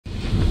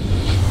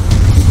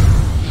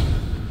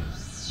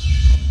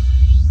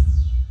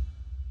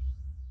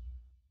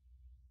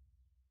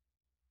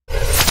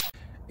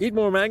Eat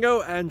more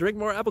mango and drink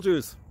more apple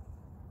juice.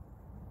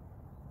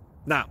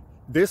 Now,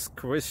 this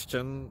video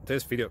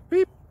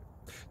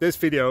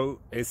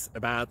is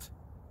about...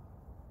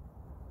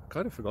 I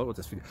kind of forgot what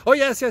this video... Oh,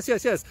 yes.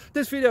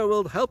 This video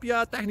will help you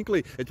out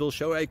technically. It will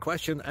show a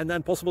question and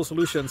then possible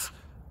solutions.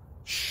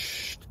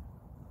 Shh.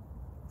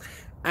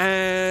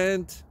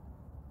 And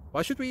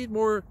why should we eat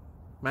more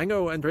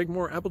mango and drink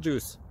more apple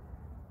juice?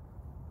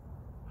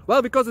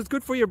 Well, because it's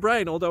good for your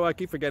brain, although I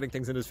keep forgetting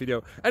things in this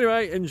video.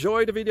 Anyway,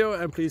 enjoy the video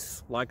and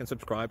please like and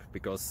subscribe,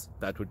 because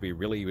that would be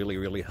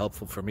really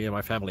helpful for me and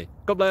my family.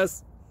 God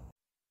bless!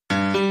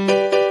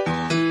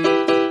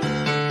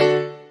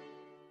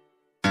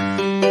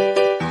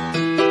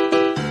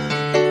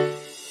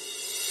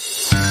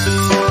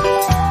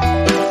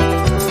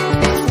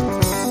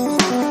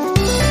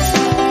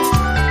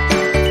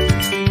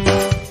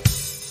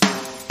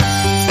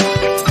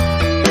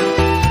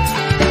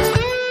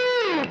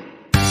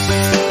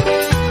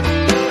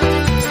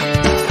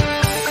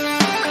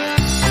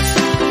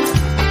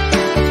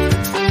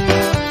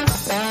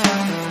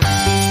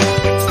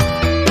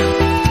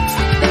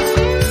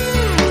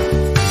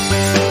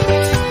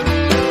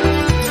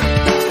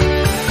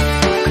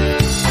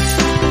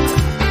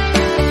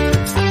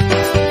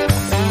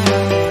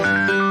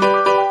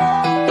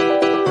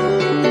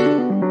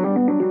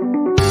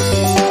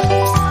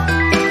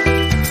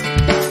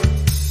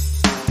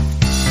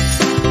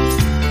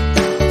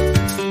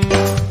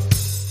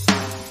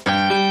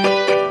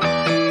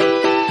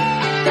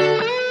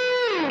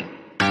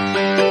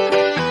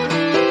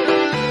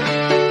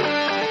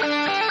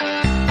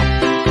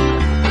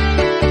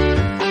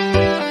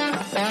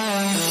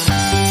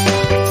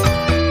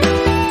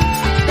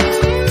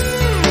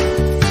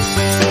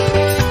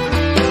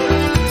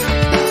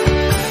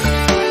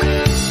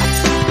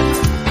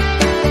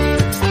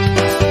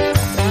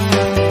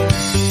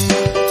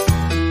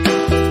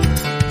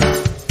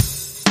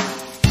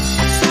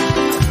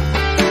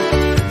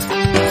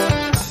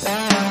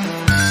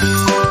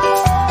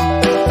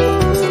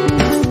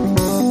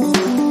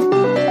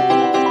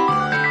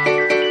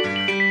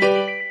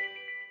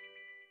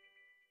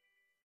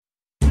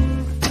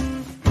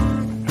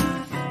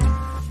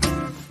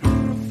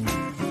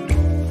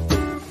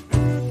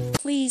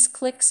 Please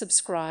click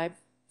subscribe.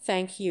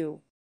 Thank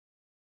you.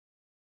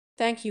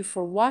 Thank you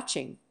for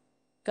watching.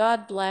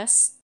 God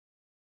bless.